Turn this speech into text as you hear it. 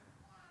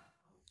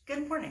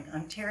Good morning,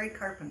 I'm Terry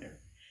Carpenter.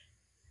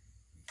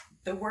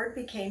 The Word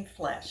became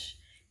flesh.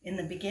 In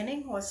the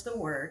beginning was the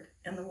Word,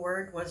 and the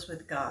Word was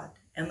with God,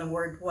 and the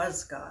Word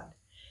was God.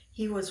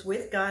 He was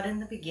with God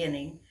in the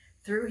beginning.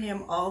 Through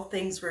him all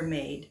things were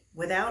made.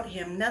 Without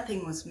him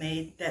nothing was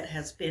made that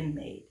has been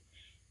made.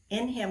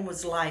 In him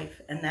was life,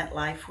 and that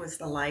life was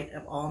the light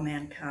of all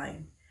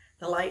mankind.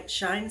 The light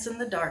shines in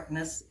the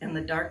darkness, and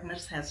the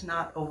darkness has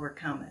not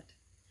overcome it.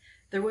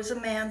 There was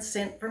a man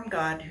sent from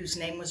God whose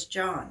name was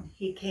John.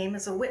 He came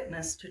as a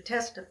witness to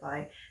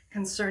testify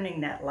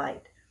concerning that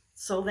light,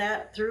 so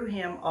that through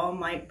him all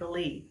might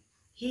believe.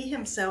 He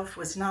himself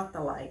was not the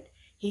light.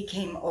 He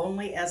came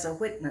only as a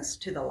witness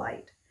to the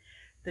light.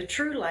 The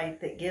true light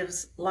that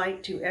gives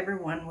light to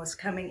everyone was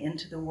coming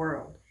into the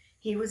world.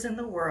 He was in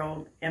the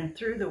world, and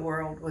through the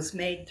world was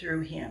made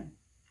through him.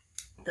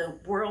 The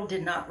world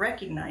did not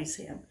recognize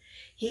him.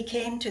 He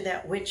came to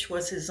that which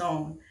was his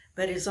own,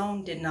 but his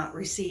own did not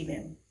receive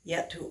him.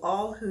 Yet to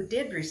all who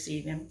did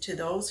receive him, to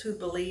those who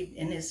believed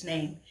in his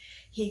name,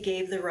 he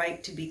gave the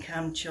right to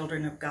become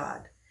children of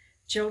God.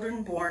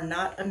 Children born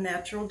not of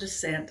natural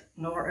descent,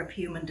 nor of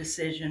human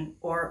decision,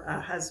 or a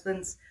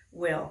husband's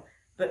will,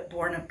 but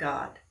born of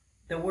God.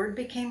 The Word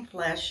became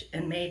flesh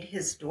and made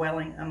his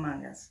dwelling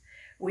among us.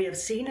 We have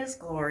seen his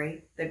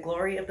glory, the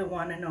glory of the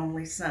one and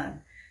only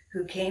Son,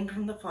 who came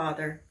from the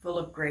Father, full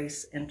of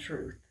grace and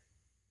truth.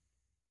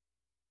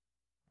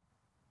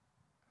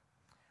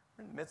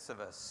 We're in the midst of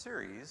a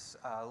series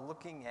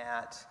looking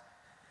at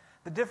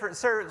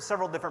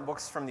several different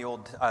books from the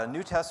Old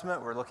New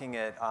Testament. We're looking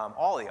at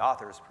all the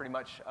authors, pretty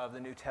much, of the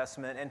New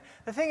Testament. And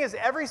the thing is,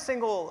 every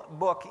single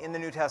book in the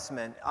New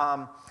Testament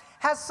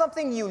has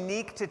something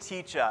unique to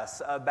teach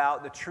us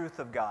about the truth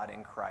of God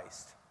in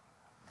Christ.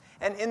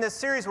 And in this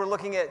series, we're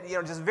looking at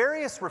just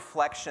various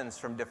reflections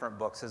from different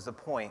books as the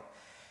point.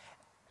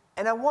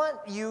 And I want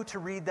you to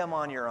read them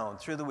on your own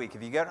through the week.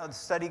 If you get a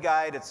study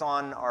guide, it's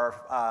on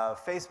our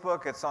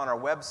Facebook, it's on our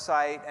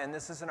website, and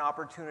this is an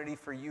opportunity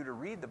for you to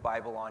read the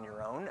Bible on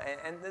your own.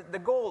 And the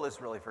goal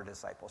is really for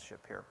discipleship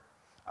here.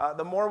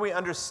 The more we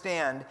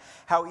understand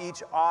how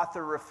each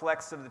author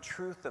reflects of the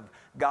truth of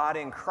God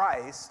in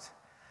Christ,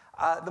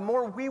 the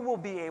more we will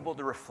be able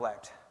to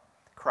reflect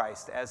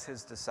Christ as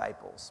his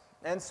disciples.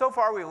 And so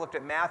far we've looked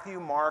at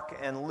Matthew, Mark,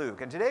 and Luke.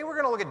 And today we're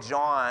going to look at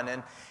John.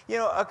 And,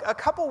 a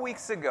couple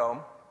weeks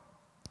ago,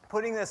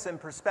 putting this in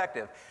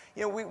perspective,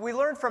 we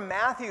learned from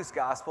Matthew's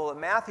gospel that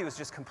Matthew is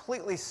just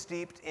completely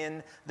steeped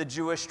in the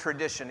Jewish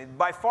tradition,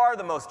 by far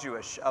the most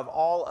Jewish of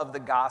all of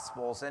the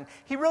gospels. And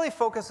he really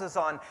focuses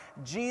on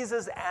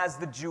Jesus as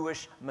the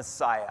Jewish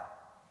Messiah.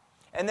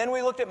 And then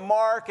we looked at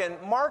Mark,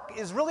 and Mark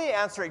is really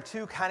answering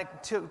two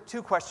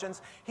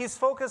questions. He's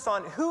focused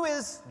on who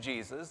is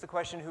Jesus, the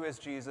question who is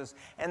Jesus,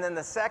 and then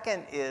the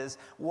second is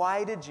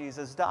why did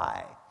Jesus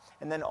die?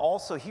 And then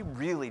also he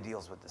really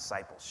deals with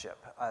discipleship.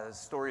 The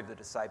story of the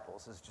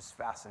disciples is just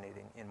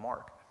fascinating in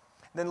Mark.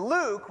 Then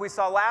Luke, we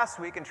saw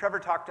last week, and Trevor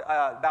talked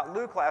about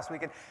Luke last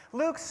week, and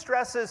Luke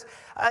stresses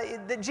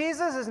that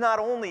Jesus is not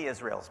only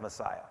Israel's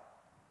Messiah,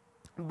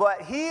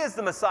 but he is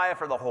the Messiah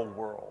for the whole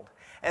world.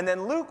 And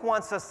then Luke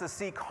wants us to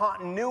see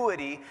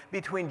continuity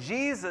between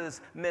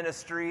Jesus'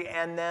 ministry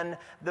and then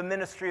the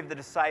ministry of the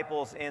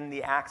disciples in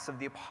the Acts of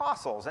the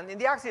Apostles. And in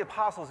the Acts of the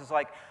Apostles is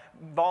like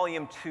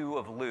volume 2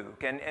 of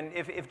Luke. And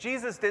if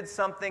Jesus did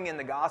something in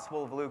the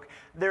Gospel of Luke,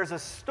 there's a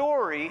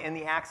story in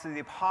the Acts of the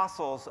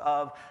Apostles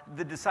of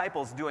the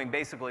disciples doing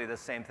basically the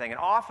same thing. And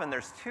often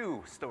there's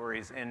two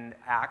stories in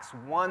Acts.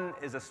 One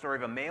is a story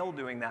of a male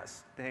doing that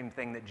same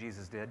thing that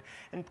Jesus did.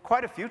 And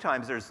quite a few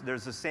times there's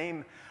the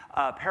same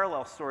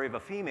parallel story of a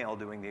female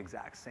doing the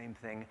exact same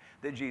thing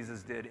that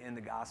Jesus did in the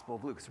Gospel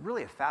of Luke. It's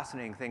really a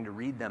fascinating thing to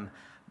read them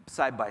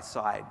side by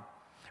side.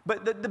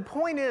 But the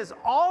point is,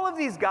 all of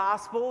these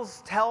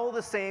Gospels tell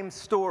the same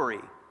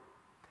story.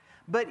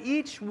 But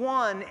each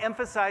one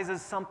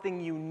emphasizes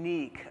something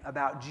unique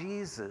about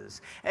Jesus.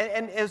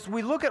 And as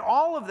we look at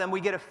all of them, we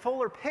get a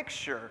fuller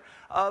picture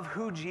of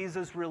who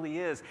Jesus really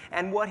is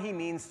and what he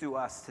means to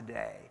us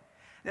today.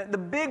 Now, the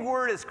big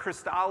word is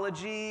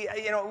Christology.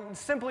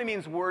 Simply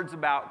means words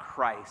about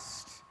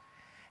Christ.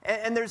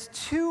 And there's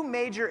two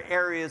major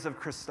areas of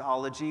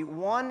Christology.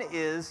 One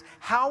is,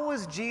 how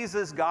was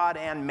Jesus God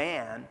and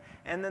man?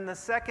 And then the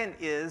second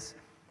is,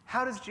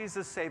 how does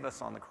Jesus save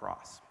us on the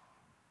cross?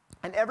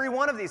 And every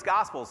one of these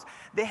Gospels,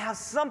 they have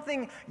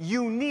something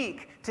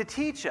unique to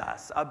teach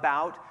us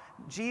about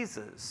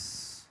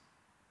Jesus,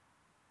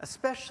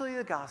 especially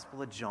the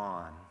Gospel of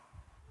John.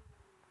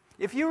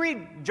 If you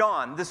read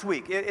John this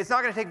week, it's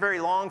not going to take very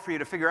long for you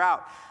to figure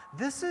out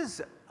this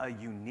is a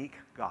unique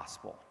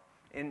gospel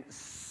in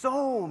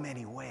so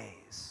many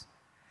ways.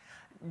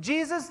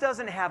 Jesus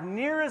doesn't have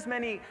near as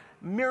many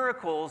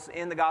miracles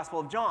in the Gospel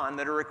of John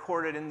that are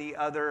recorded in the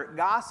other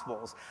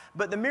Gospels,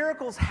 but the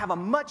miracles have a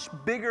much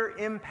bigger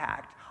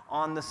impact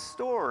on the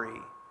story.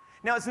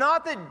 Now, it's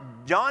not that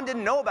John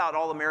didn't know about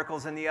all the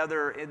miracles in the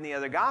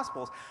other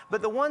Gospels,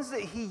 but the ones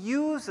that he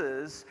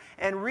uses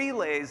and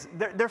relays,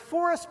 they're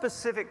for a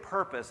specific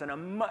purpose and a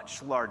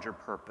much larger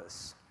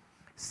purpose.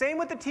 Same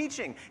with the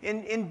teaching.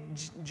 In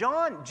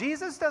John,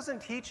 Jesus doesn't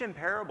teach in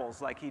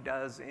parables like he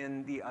does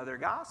in the other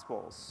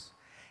Gospels.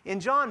 In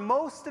John,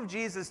 most of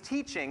Jesus'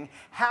 teaching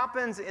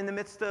happens in the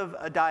midst of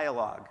a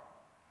dialogue.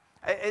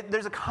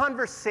 There's a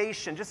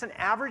conversation, just an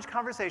average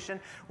conversation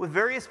with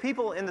various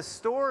people in the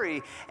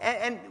story,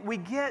 and we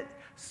get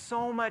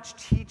so much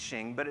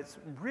teaching, but it's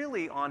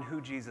really on who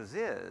Jesus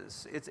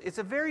is. It's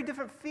a very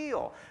different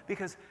feel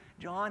because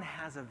John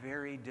has a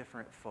very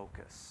different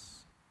focus.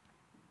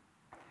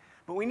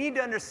 But we need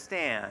to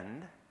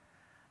understand,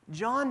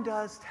 John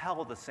does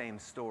tell the same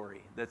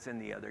story that's in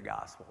the other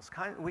Gospels.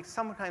 We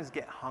sometimes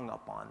get hung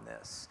up on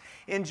this.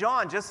 In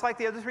John, just like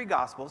the other three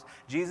Gospels,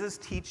 Jesus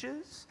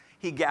teaches,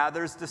 he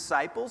gathers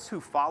disciples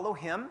who follow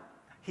him,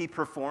 he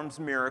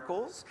performs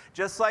miracles.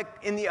 Just like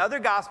in the other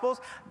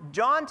Gospels,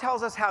 John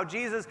tells us how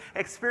Jesus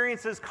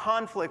experiences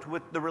conflict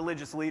with the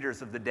religious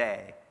leaders of the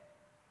day.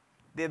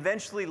 They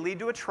eventually lead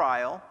to a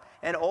trial,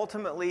 and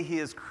ultimately he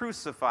is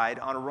crucified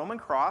on a Roman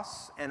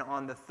cross, and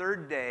on the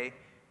third day,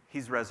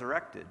 he's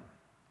resurrected.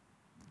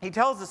 He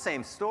tells the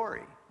same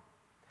story,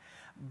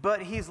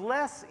 but he's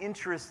less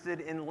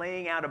interested in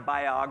laying out a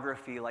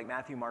biography like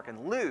Matthew, Mark,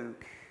 and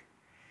Luke.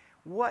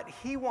 What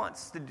he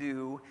wants to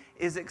do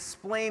is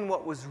explain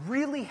what was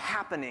really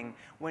happening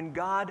when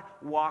God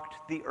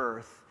walked the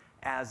earth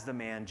as the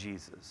man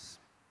Jesus.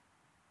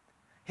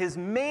 His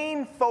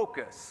main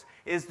focus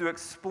is to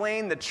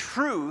explain the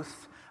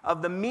truth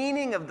of the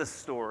meaning of the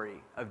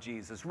story of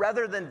Jesus,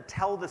 rather than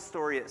tell the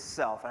story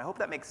itself. I hope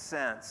that makes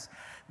sense.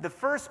 The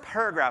first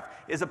paragraph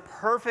is a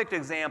perfect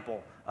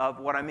example of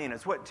what I mean.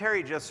 It's what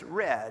Terry just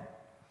read.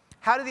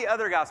 How do the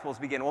other Gospels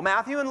begin? Well,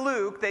 Matthew and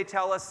Luke, they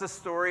tell us the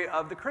story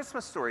of the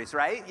Christmas stories,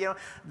 right? You know,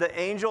 the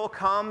angel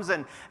comes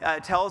and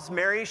tells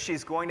Mary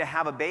she's going to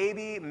have a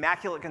baby,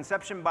 immaculate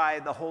conception by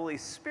the Holy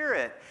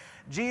Spirit.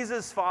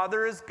 Jesus'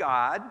 Father is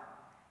God.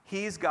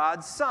 He's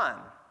God's Son.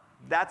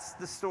 That's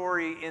the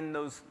story in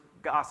those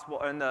Gospel,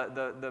 and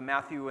the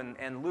Matthew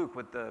and Luke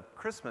with the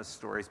Christmas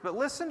stories. But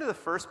listen to the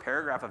first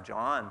paragraph of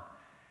John.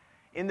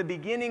 In the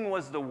beginning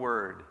was the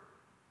Word,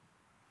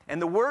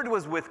 and the Word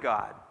was with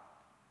God,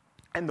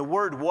 and the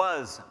Word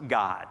was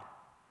God.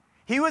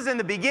 He was in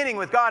the beginning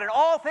with God, and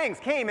all things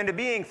came into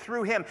being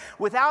through him.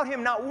 Without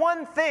him, not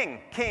one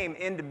thing came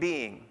into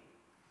being.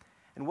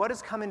 And what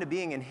has come into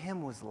being in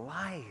him was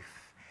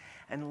life,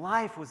 and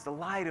life was the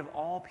light of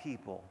all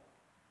people.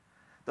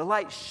 The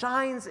light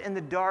shines in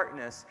the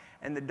darkness,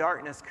 and the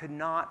darkness could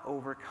not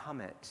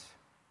overcome it.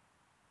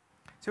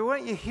 So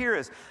what you hear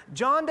is,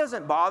 John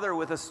doesn't bother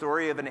with a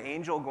story of an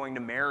angel going to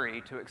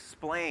Mary to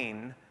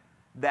explain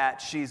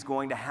that she's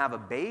going to have a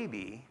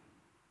baby.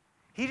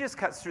 He just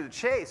cuts through the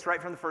chase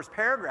right from the first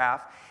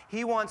paragraph.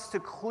 He wants to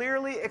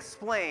clearly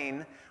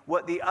explain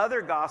what the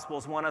other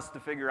Gospels want us to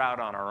figure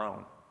out on our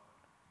own.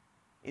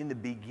 In the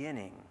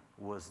beginning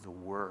was the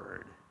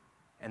Word,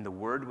 and the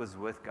Word was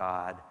with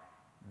God.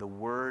 The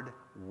Word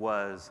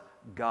was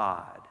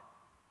God.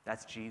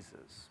 That's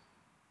Jesus.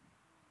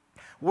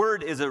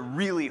 Word is a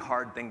really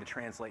hard thing to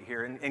translate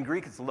here. In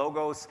Greek, it's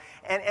logos,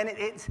 and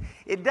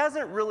it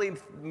doesn't really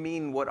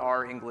mean what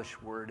our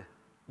English word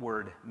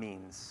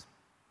means.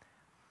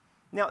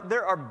 Now,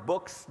 there are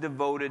books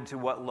devoted to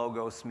what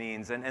logos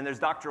means, and there's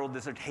doctoral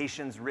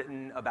dissertations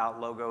written about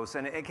logos,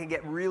 and it can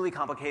get really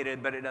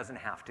complicated, but it doesn't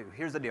have to.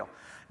 Here's the deal.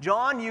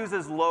 John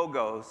uses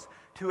logos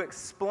to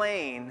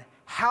explain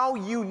how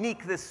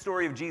unique this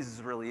story of Jesus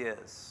really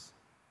is.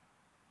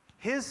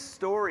 His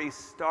story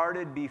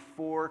started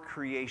before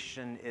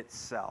creation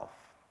itself.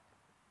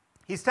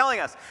 He's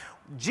telling us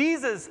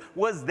Jesus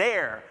was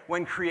there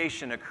when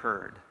creation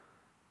occurred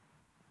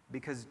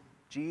because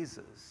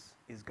Jesus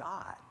is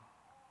God.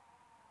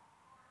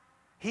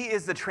 He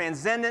is the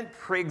transcendent,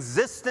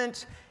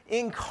 pre-existent,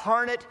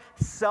 incarnate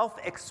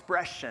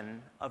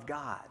self-expression of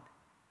God.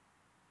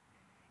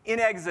 In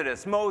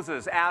Exodus,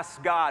 Moses asks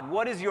God,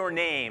 "What is your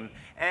name?"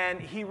 And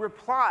he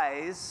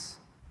replies,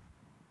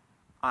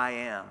 "I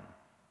am."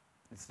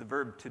 It's the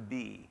verb to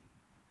be.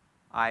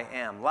 I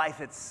am.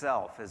 Life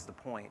itself is the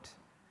point.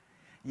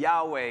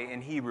 Yahweh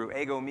in Hebrew,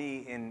 ego me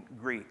in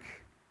Greek.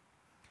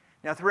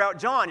 Now, throughout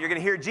John, you're going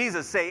to hear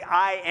Jesus say,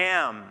 "I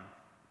am."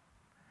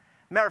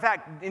 Matter of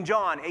fact, in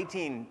John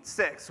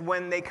 18:6,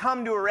 when they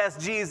come to arrest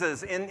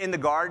Jesus in the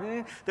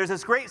garden, there's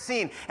this great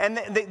scene. And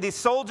the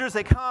soldiers,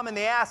 they come and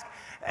they ask,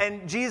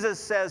 and Jesus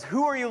says,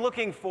 "Who are you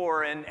looking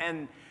for?"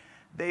 And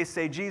they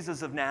say,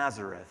 "Jesus of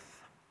Nazareth."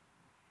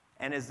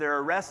 And as they're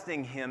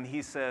arresting him,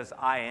 he says,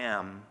 "I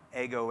am,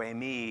 ego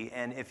eimi."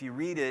 And if you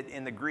read it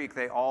in the Greek,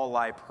 they all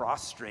lie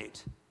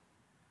prostrate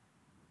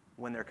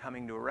when they're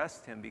coming to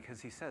arrest him because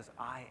he says,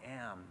 "I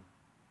am."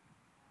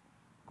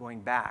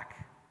 Going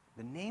back,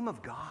 the name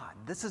of God,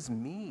 this is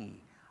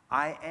me.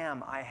 I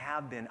am, I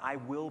have been, I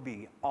will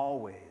be,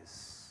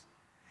 always.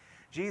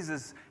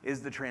 Jesus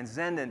is the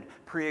transcendent,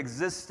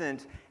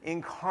 pre-existent,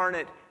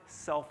 incarnate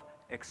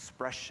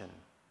self-expression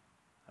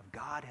of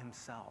God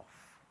himself.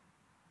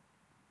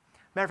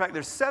 Matter of fact,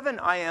 there's 7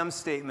 I am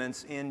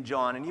statements in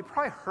John, and you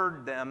probably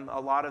heard them,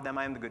 a lot of them.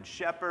 I am the good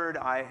shepherd.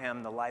 I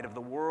am the light of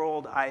the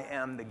world. I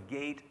am the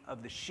gate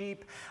of the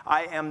sheep.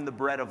 I am the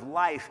bread of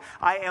life.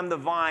 I am the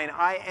vine.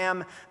 I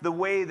am the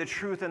way, the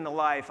truth, and the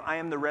life. I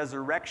am the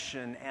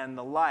resurrection and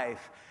the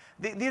life.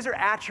 These are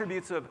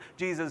attributes of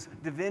Jesus'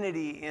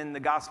 divinity in the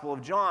Gospel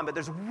of John, but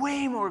there's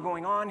way more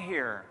going on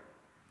here.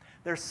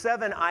 There's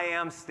 7 I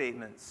am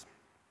statements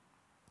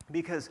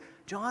because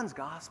John's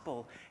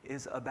Gospel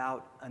is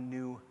about a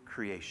new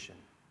creation.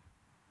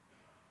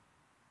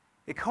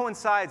 It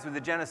coincides with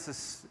the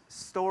Genesis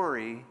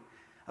story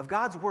of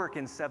God's work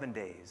in 7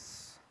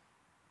 days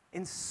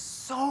in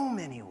so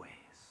many ways.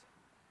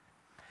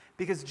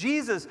 Because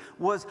Jesus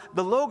was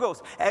the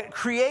Logos at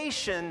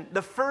creation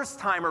the first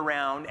time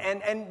around.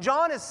 And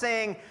John is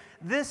saying,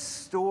 this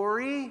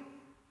story,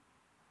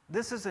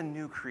 this is a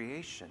new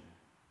creation.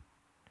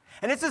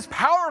 And it's as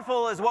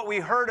powerful as what we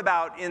heard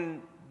about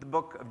in the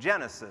book of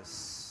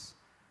Genesis.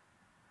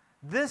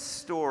 This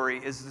story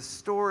is the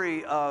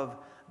story of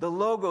the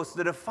Logos,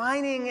 the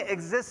defining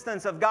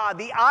existence of God,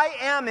 the I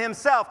Am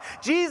himself.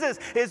 Jesus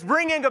is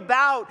bringing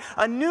about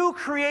a new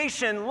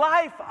creation,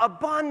 life,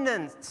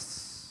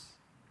 abundance.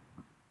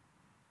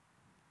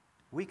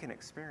 We can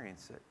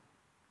experience it.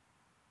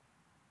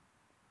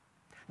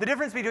 The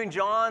difference between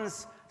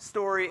John's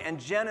story and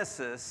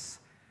Genesis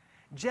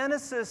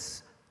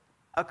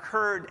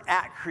occurred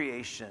at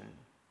creation.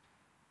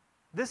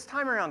 This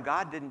time around,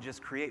 God didn't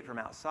just create from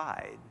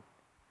outside.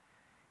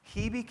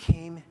 He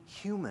became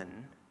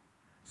human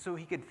so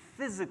he could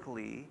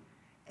physically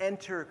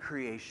enter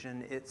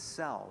creation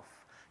itself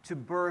to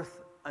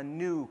birth a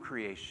new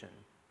creation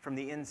from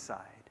the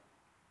inside.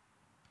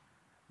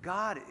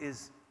 God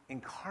is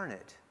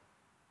incarnate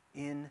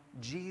in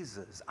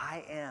Jesus.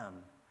 I am.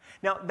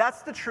 Now,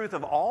 that's the truth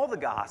of all the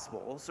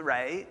Gospels,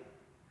 right?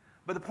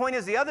 But the point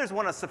is, the others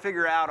want us to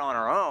figure out on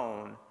our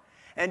own.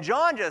 And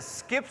John just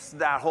skips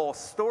that whole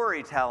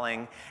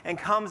storytelling and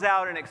comes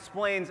out and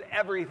explains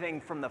everything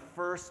from the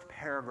first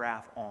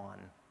paragraph on,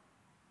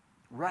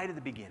 right at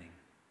the beginning.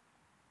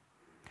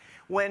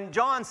 When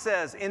John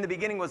says, in the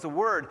beginning was the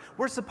Word,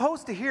 we're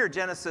supposed to hear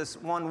Genesis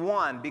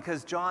 1:1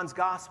 because John's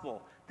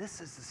Gospel, this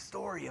is the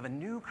story of a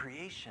new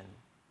creation.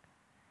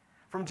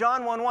 From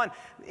John 1:1,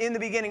 in the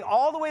beginning,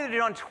 all the way to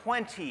John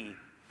 20,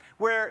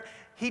 where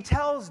he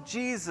tells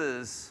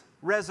Jesus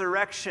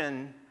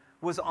resurrection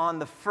was on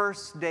the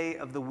first day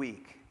of the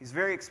week. He's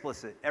very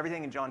explicit.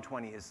 Everything in John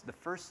 20 is the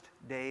first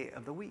day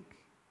of the week.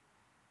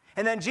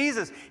 And then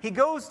Jesus, he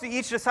goes to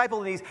each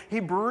disciple and he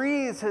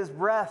breathes his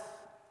breath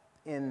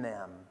in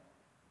them.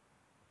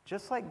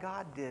 Just like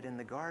God did in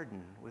the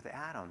garden with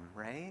Adam,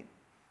 right?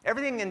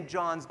 Everything in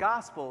John's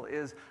gospel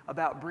is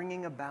about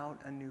bringing about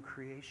a new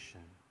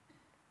creation.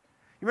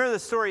 You remember the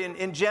story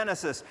in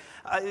Genesis,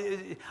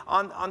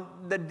 on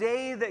the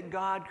day that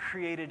God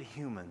created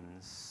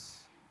humans,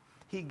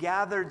 he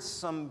gathered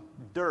some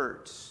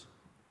dirt.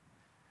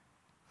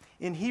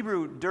 In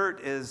Hebrew, dirt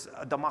is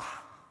adamah.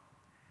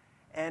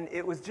 And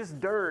it was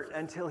just dirt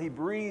until he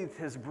breathed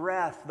his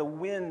breath, the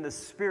wind, the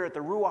spirit,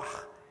 the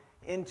ruach,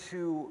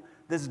 into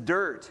this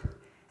dirt.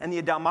 And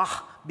the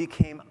adamah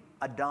became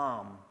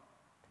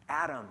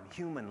Adam,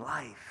 human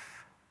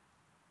life.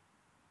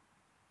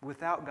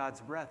 Without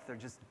God's breath,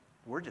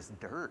 we're just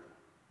dirt.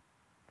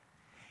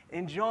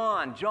 In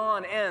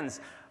John ends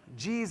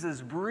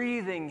Jesus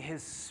breathing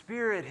his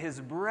spirit, his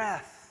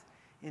breath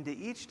into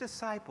each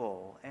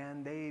disciple,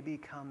 and they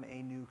become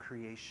a new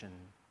creation.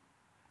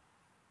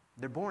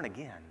 They're born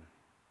again.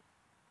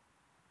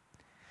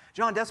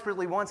 John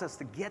desperately wants us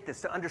to get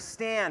this, to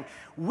understand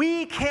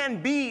we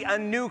can be a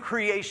new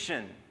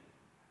creation.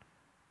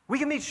 We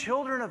can be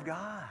children of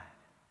God.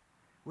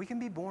 We can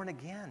be born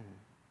again.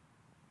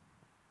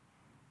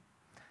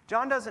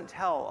 John doesn't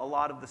tell a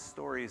lot of the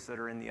stories that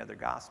are in the other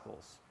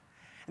Gospels.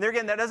 And there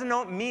again, that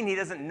doesn't mean he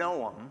doesn't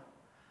know them.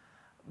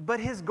 But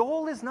his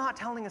goal is not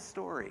telling a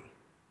story.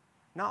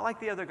 Not like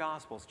the other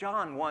Gospels.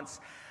 John wants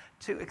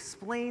to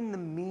explain the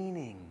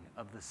meaning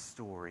of the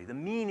story, the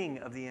meaning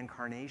of the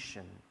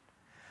incarnation.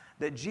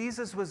 That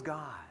Jesus was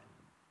God.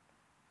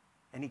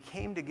 And he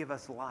came to give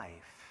us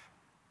life.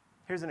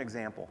 Here's an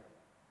example.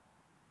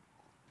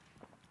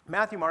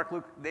 Matthew, Mark,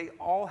 Luke, they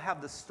all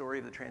have the story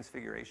of the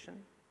Transfiguration.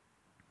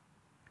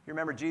 You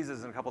remember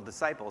Jesus and a couple of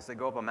disciples, they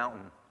go up a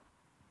mountain.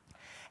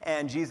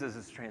 And Jesus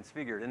is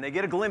transfigured. And they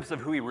get a glimpse of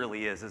who he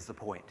really is the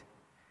point.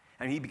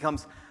 And he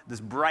becomes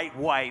this bright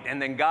white. And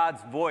then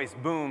God's voice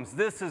booms,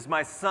 "This is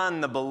my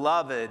son, the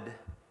beloved."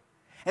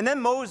 And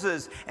then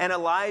Moses and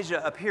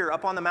Elijah appear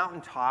up on the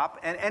mountaintop.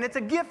 And it's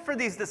a gift for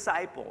these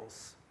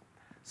disciples.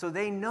 So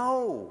they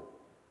know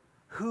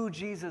who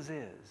Jesus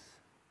is.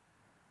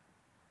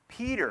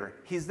 Peter,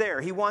 he's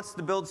there. He wants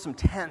to build some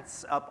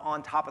tents up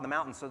on top of the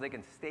mountain so they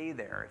can stay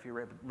there, if you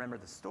remember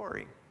the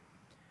story.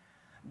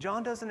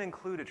 John doesn't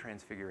include a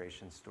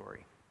transfiguration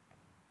story.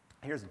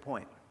 Here's the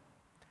point.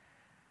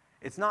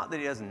 It's not that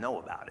he doesn't know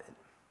about it.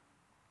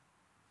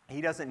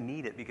 He doesn't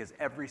need it because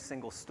every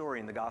single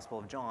story in the Gospel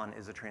of John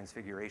is a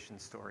transfiguration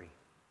story.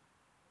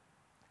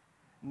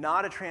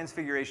 not a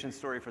transfiguration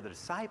story for the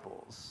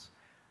disciples,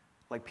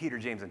 like Peter,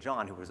 James, and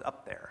John, who was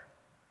up there.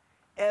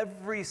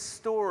 Every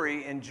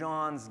story in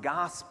John's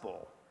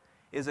gospel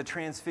is a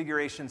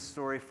transfiguration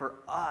story for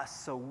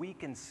us so we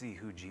can see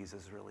who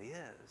Jesus really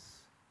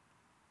is.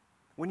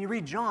 When you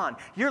read John,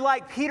 you're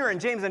like Peter and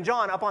James and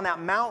John up on that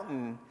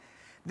mountain.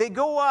 They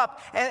go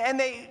up and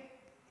they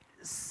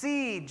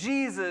see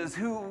Jesus,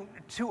 who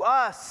to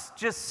us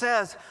just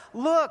says,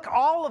 look,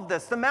 all of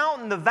this, the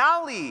mountain, the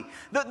valley,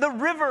 the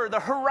river,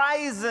 the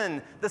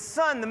horizon, the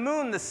sun, the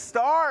moon, the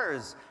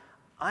stars,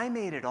 I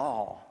made it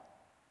all.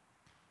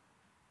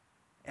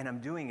 And I'm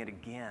doing it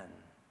again.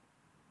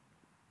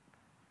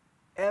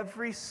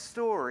 Every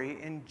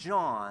story in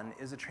John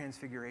is a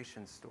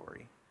transfiguration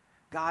story.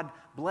 God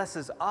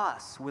blesses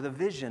us with a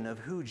vision of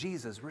who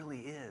Jesus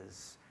really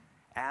is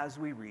as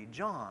we read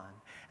John.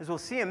 As we'll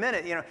see in a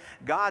minute,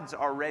 God's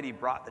already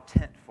brought the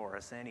tent for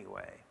us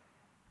anyway.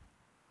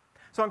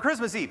 So on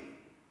Christmas Eve,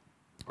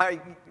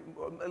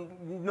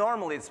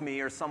 normally it's me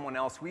or someone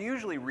else. We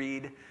usually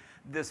read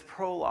this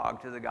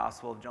prologue to the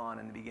Gospel of John.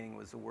 In the beginning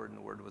was the Word, and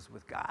the Word was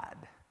with God.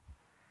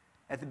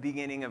 At the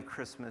beginning of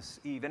Christmas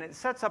Eve. And it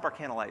sets up our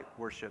candlelight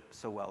worship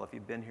so well, if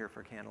you've been here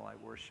for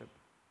candlelight worship.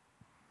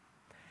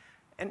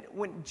 And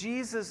when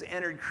Jesus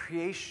entered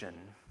creation,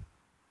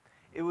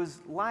 it was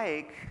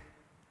like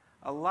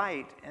a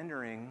light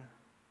entering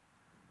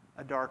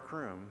a dark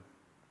room.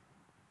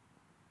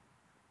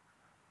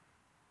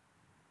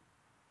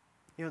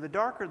 The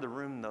darker the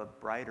room, the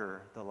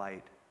brighter the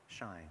light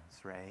shines,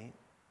 right?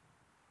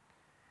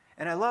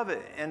 And I love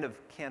it, end of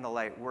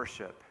candlelight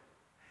worship.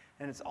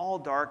 And it's all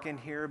dark in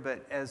here,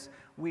 but as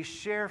we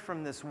share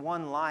from this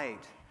one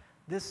light,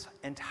 this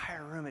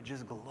entire room, it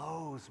just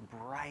glows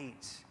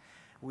bright.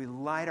 We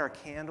light our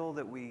candle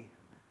that we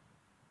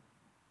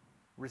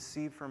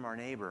receive from our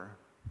neighbor,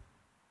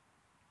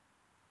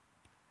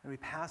 and we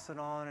pass it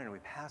on, and we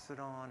pass it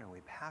on, and we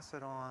pass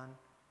it on,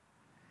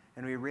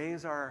 and we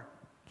raise our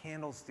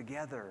candles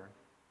together,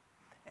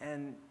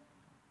 and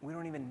we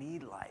don't even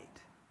need light.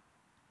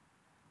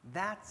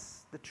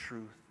 That's the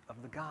truth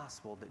of the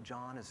gospel that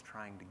John is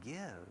trying to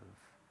give.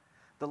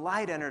 The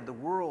light entered the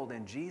world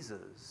in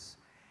Jesus,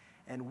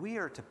 and we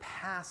are to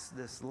pass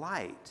this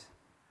light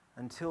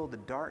until the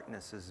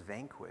darkness is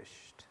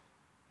vanquished.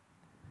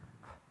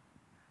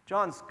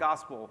 John's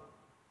gospel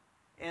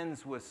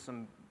ends with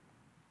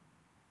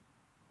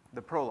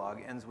the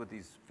prologue ends with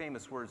these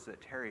famous words that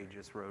Terry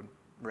just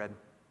read.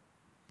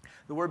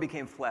 The Word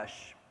became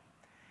flesh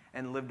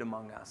and lived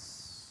among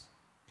us.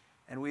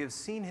 And we have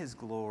seen his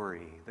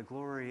glory, the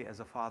glory as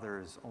a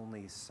Father's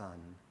only Son,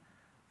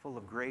 full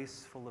of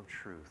grace, full of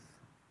truth.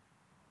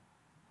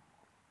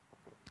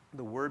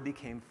 The Word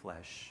became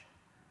flesh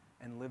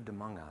and lived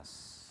among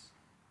us.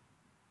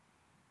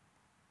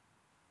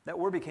 That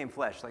Word became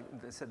flesh. Like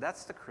I said,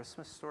 that's the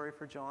Christmas story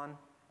for John.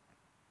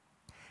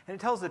 And it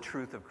tells the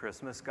truth of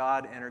Christmas.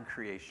 God entered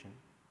creation,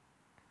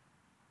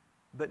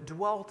 but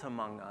dwelt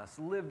among us,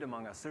 lived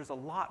among us. There's a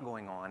lot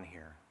going on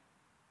here.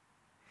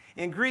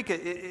 In Greek,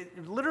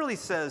 it literally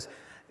says,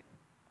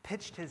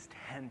 pitched his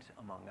tent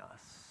among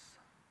us.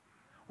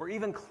 Or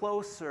even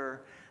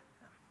closer,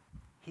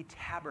 he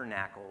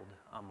tabernacled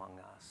among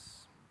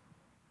us.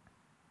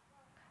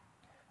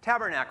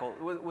 Tabernacle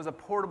was a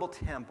portable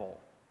temple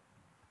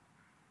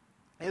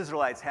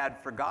Israelites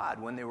had for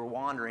God when they were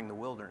wandering the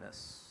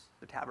wilderness,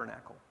 the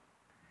tabernacle.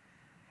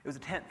 It was a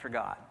tent for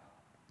God,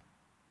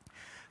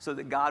 so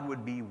that God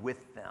would be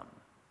with them.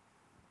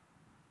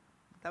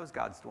 That was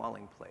God's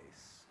dwelling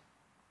place.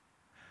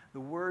 The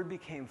Word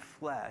became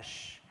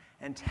flesh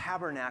and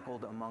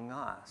tabernacled among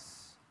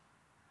us.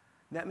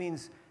 That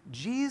means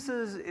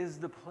Jesus is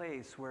the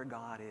place where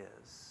God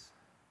is.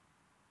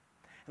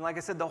 And like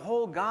I said, the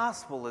whole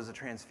gospel is a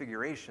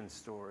transfiguration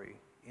story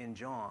in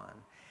John.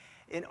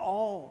 It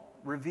all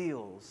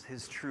reveals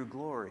his true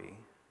glory.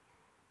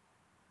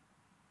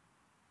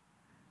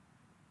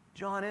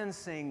 John ends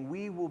saying,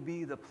 we will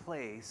be the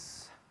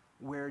place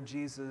where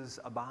Jesus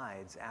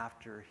abides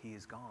after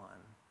he's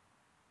gone.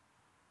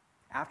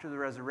 After the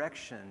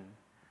resurrection,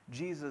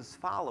 Jesus'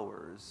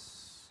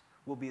 followers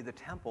will be the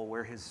temple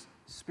where his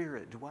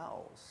Spirit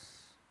dwells.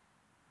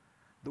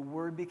 The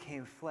Word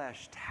became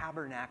flesh,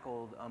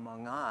 tabernacled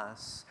among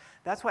us.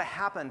 That's what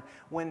happened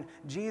when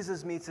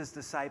Jesus meets his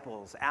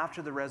disciples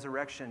after the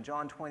resurrection.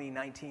 John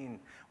 20:19,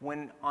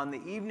 when on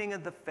the evening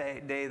of the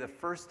day, the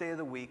first day of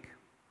the week,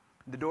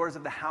 the doors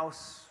of the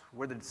house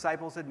where the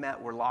disciples had met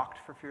were locked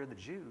for fear of the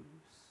Jews.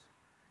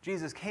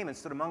 Jesus came and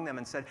stood among them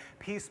and said,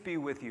 "Peace be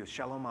with you,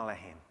 Shalom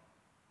Aleichem."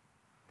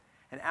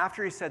 And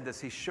after he said this,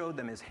 he showed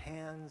them his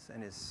hands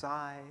and his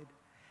side,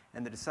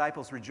 and the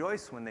disciples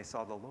rejoiced when they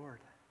saw the Lord.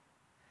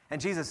 And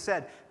Jesus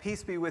said,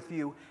 "Peace be with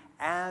you.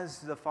 As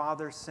the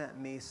Father sent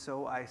me,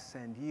 so I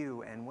send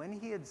you." And when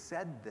he had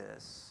said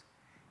this,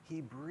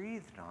 he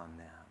breathed on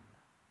them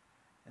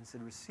and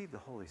said, "Receive the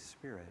Holy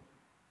Spirit."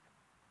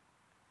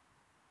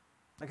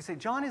 Like I say,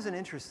 John isn't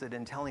interested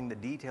in telling the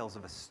details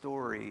of a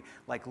story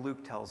like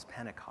Luke tells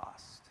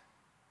Pentecost.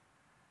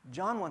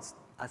 John wants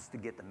us to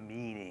get the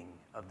meaning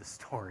of the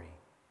story.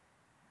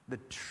 the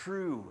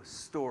true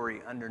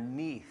story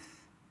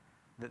underneath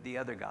that the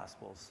other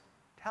Gospels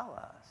tell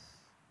us.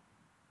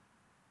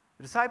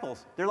 The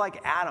disciples, they're like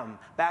Adam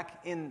back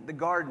in the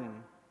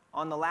garden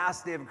on the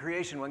last day of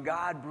creation when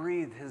God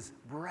breathed his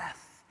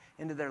breath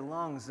into their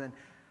lungs and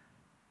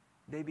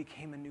they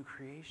became a new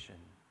creation.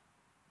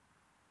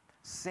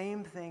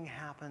 Same thing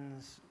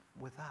happens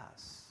with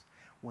us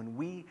when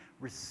we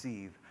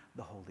receive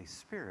the Holy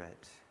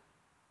Spirit.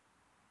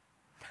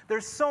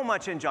 There's so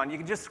much in John. You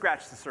can just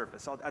scratch the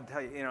surface. I'll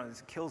tell you,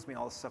 it kills me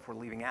all the stuff we're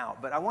leaving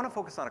out. But I want to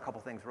focus on a couple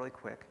things really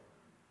quick.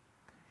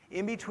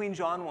 In between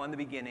John 1, the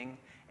beginning,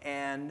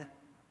 and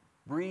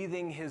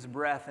breathing his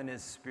breath and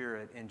his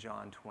spirit in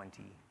John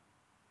 20.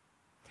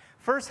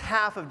 First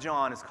half of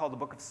John is called the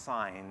Book of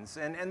Signs,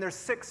 and there's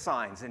 6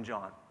 signs in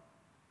John.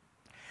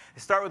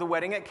 They start with a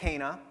wedding at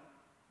Cana.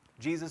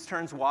 Jesus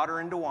turns water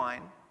into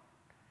wine.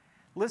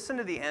 Listen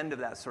to the end of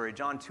that story,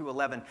 John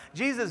 2:11.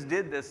 Jesus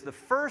did this, the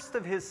first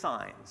of his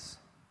signs,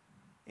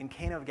 in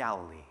Cana of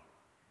Galilee.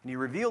 And he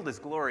revealed his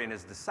glory, and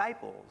his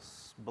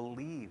disciples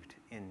believed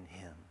in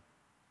him.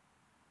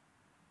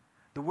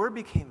 The Word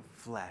became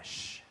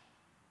flesh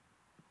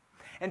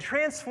and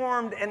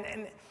transformed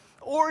an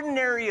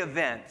ordinary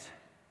event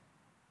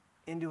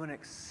into an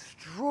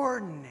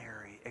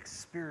extraordinary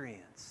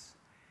experience,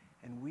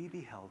 and we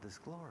beheld his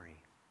glory.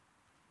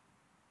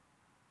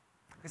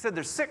 Like I said,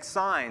 there's 6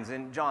 signs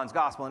in John's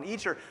gospel, and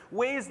each are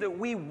ways that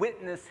we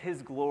witness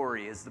his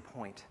glory is the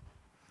point.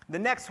 The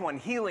next one,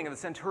 healing of the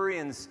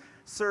centurion's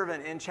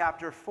servant in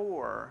chapter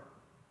 4.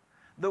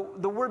 The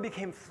Word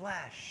became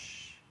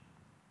flesh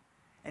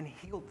and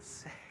healed the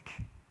sick,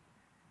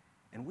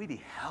 and we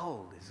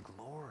beheld his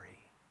glory.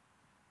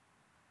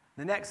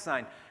 The next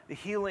sign, the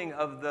healing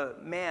of the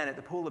man at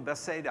the pool of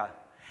Bethsaida,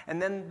 and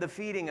then the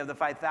feeding of the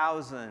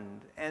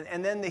 5,000,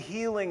 and then the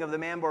healing of the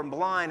man born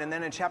blind, and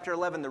then in chapter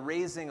 11, the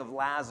raising of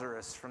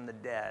Lazarus from the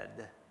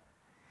dead.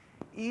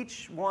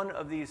 Each one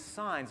of these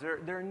signs,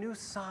 they're a new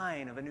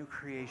sign of a new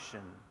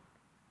creation.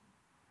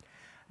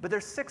 But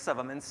there's 6 of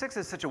them, and 6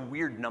 is such a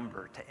weird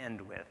number to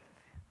end with.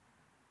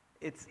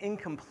 It's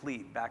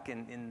incomplete back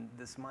in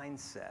this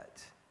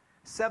mindset.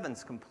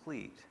 7's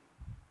complete.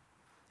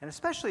 And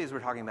especially as we're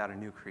talking about a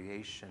new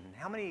creation,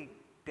 how many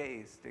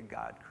days did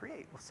God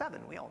create? Well,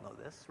 7, we all know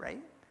this,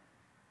 right?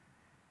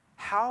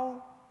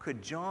 How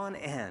could John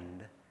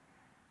end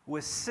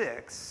with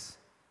 6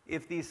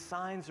 if these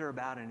signs are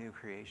about a new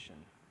creation?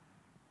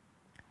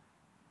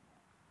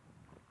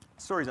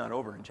 The story's not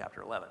over in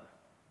chapter 11,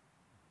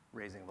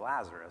 raising of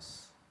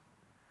Lazarus.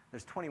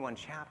 There's 21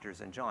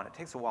 chapters in John. It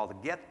takes a while to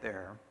get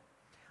there,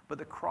 but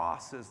the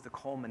cross is the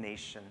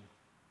culmination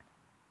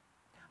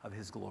of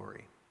his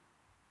glory.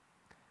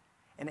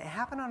 And it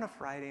happened on a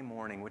Friday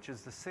morning, which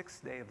is the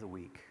 6th day of the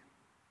week.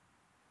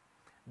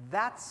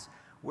 That's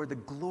where the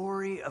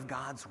glory of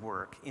God's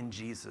work in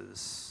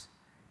Jesus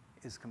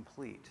is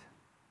complete.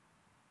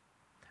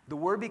 The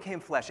Word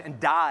became flesh and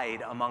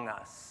died among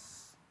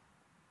us,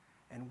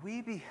 and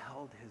we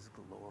beheld his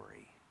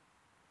glory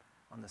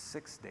on the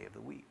 6th day of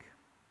the week.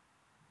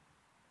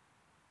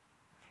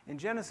 In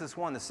Genesis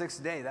 1, the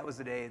 6th day, that was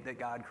the day that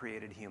God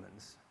created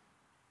humans.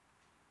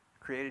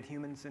 Created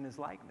humans in his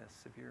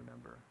likeness, if you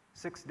remember.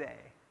 6th day.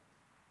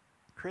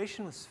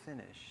 Creation was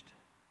finished.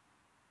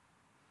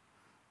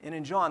 And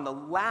in John, the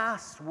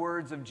last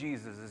words of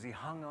Jesus as he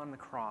hung on the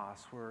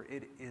cross were,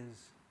 "It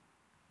is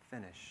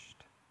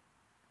finished."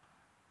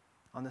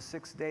 On the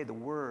 6th day, the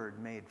Word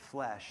made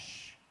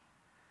flesh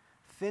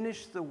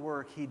finished the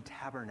work he'd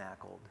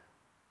tabernacled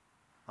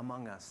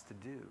among us to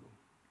do.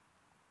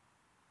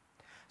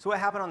 So what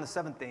happened on the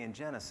 7th day in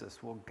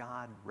Genesis? Well,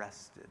 God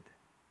rested.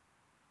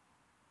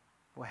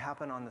 What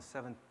happened on the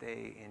 7th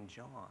day in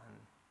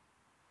John?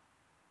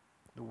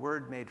 The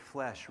Word made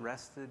flesh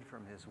rested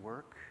from his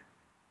work,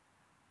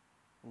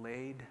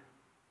 laid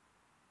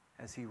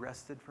as he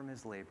rested from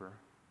his labor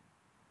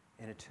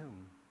in a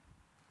tomb.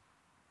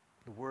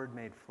 The Word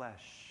made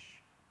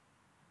flesh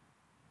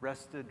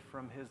rested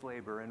from his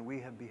labor, and we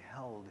have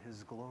beheld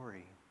his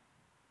glory.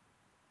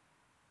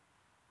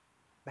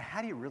 But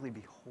how do you really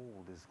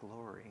behold his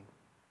glory?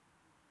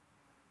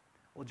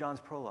 Well, John's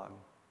prologue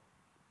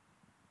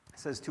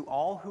says, "To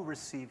all who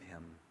receive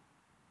him,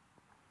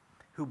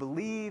 who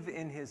believe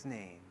in his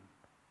name,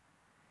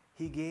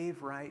 he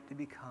gave right to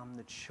become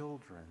the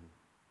children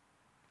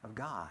of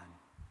God."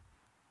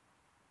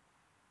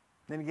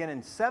 Then again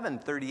in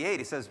 7:38,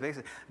 he says,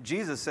 basically,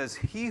 Jesus says,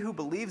 "He who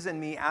believes in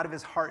me, out of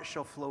his heart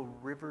shall flow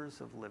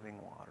rivers of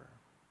living water."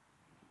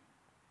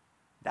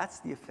 That's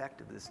the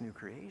effect of this new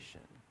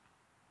creation.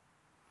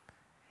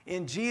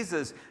 In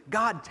Jesus,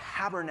 God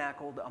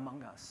tabernacled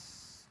among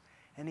us,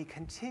 and he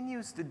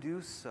continues to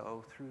do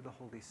so through the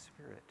Holy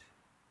Spirit.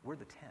 We're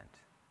the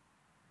tent.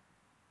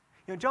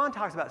 You know, John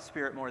talks about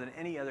Spirit more than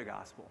any other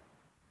gospel,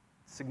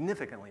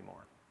 significantly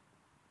more.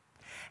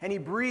 And he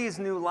breathes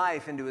new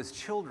life into his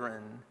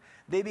children.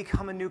 They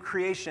become a new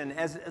creation.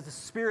 As the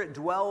Spirit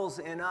dwells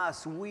in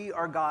us, we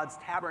are God's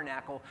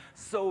tabernacle,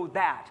 so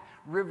that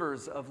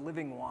rivers of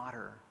living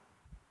water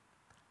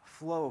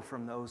flow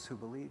from those who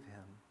believe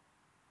him,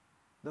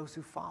 those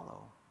who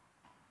follow.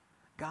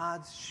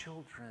 God's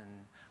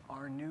children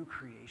are new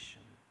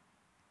creation.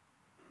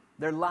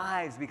 Their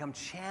lives become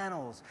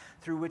channels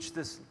through which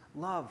this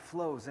love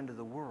flows into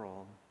the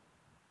world.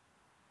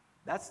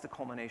 That's the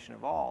culmination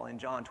of all. In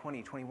John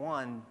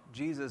 20:21,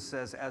 Jesus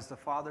says, "As the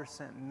Father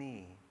sent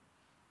me,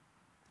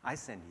 I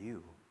send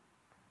you,"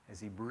 as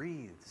he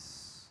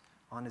breathes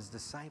on his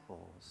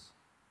disciples.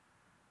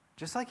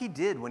 Just like he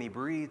did when he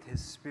breathed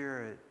his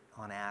Spirit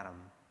on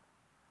Adam,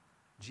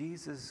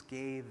 Jesus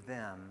gave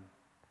them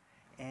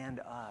and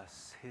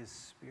us his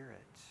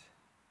Spirit,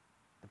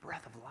 the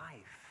breath of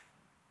life.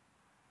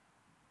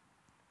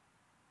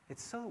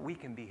 It's so that we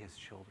can be his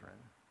children.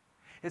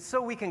 It's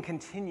so we can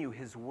continue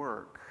his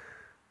work,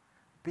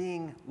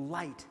 being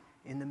light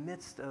in the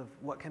midst of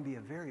what can be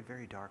a very,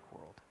 very dark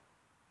world.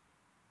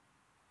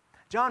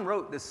 John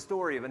wrote this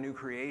story of a new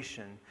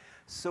creation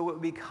so it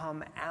would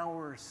become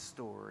our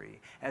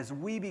story as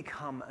we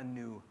become a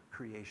new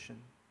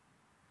creation,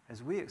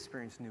 as we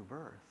experience new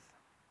birth,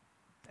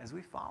 as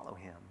we follow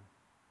him.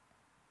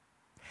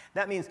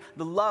 That means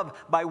the love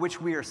by which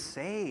we are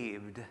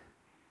saved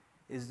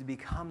is to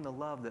become the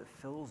love that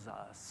fills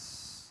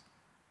us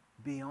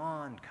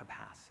beyond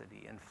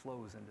capacity and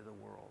flows into the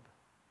world.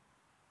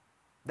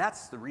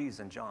 That's the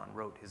reason John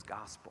wrote his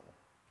gospel,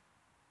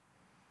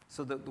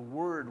 so that the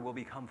Word will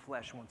become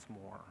flesh once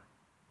more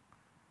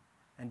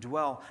and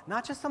dwell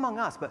not just among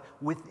us, but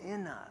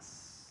within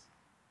us,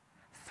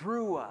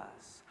 through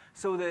us,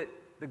 so that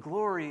the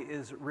glory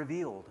is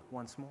revealed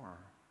once more.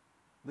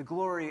 The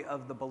glory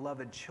of the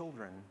beloved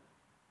children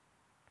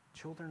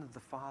of the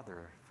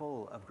Father,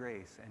 full of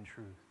grace and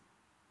truth.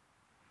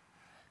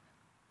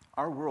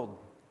 Our world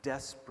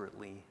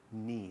desperately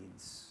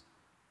needs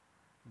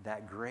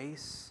that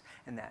grace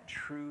and that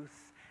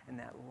truth and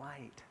that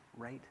light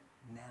right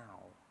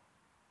now.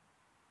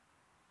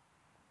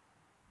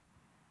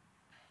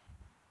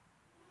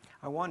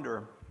 I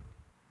wonder,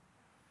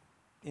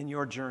 in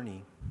your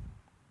journey,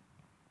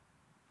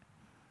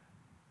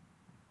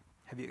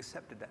 have you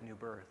accepted that new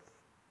birth?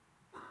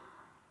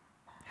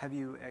 Have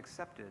you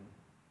accepted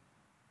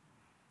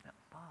that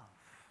love?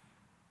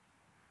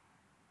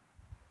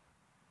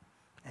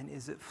 And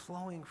is it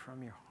flowing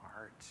from your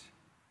heart?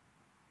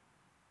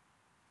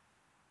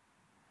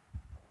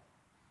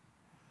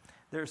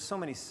 There are so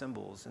many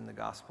symbols in the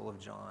Gospel of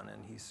John,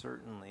 and he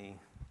certainly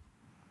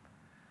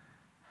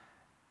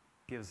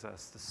gives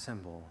us the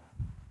symbol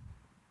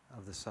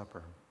of the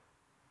supper.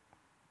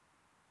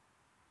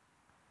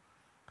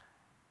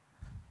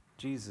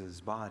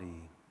 Jesus'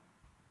 body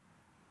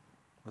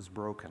was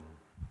broken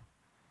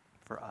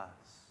for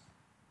us,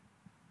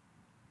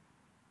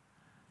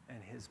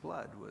 and his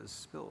blood was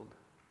spilled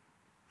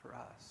for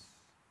us,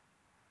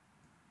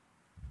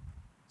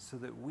 so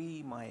that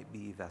we might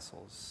be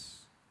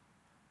vessels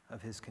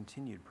of his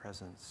continued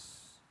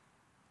presence.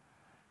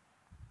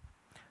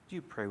 Do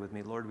you pray with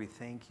me? Lord, we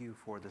thank you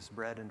for this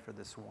bread and for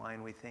this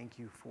wine. We thank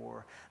you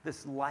for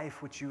this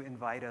life which you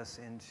invite us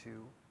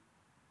into.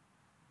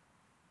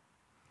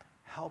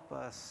 Help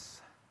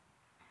us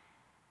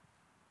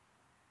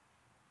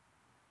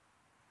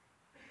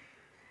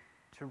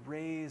to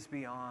raise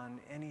beyond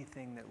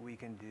anything that we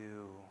can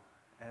do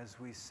as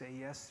we say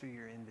yes to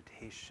your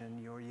invitation,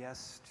 your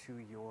yes to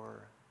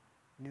your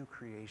new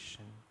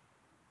creation,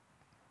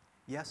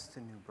 yes to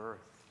new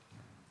birth.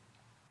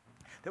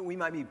 That we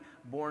might be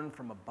born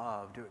from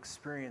above to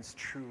experience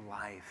true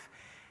life,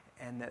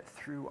 and that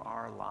through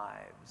our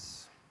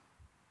lives,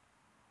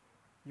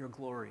 your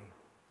glory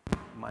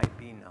might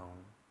be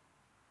known.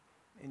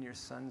 In your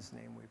Son's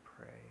name we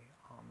pray.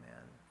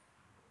 Amen.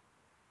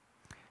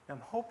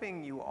 I'm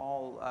hoping you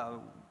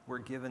all were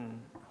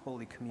given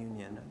Holy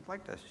Communion. I'd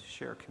like to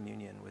share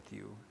communion with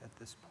you at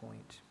this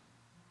point.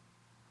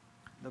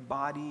 The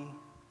body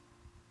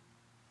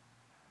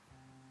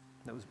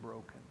that was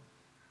broken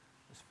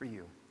was for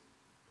you.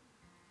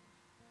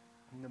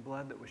 And the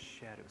blood that was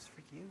shed, it was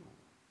for you.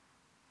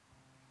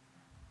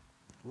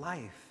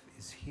 Life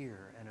is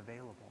here and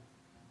available.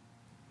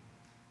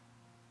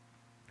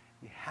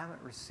 If you haven't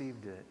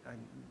received it, I'd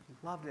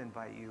love to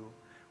invite you.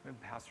 We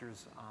have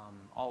pastors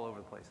all over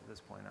the place at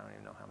this point. I don't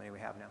even know how many we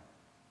have now.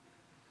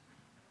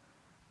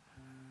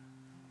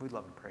 We'd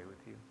love to pray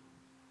with you.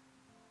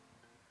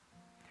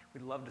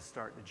 We'd love to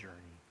start the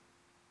journey.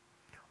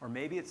 Or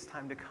maybe it's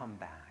time to come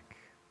back.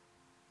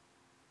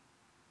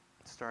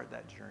 Start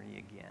that journey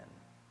again.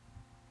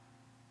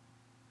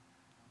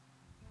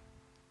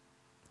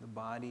 The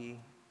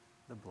body,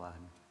 the blood.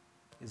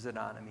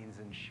 Isadana means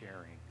in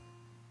sharing.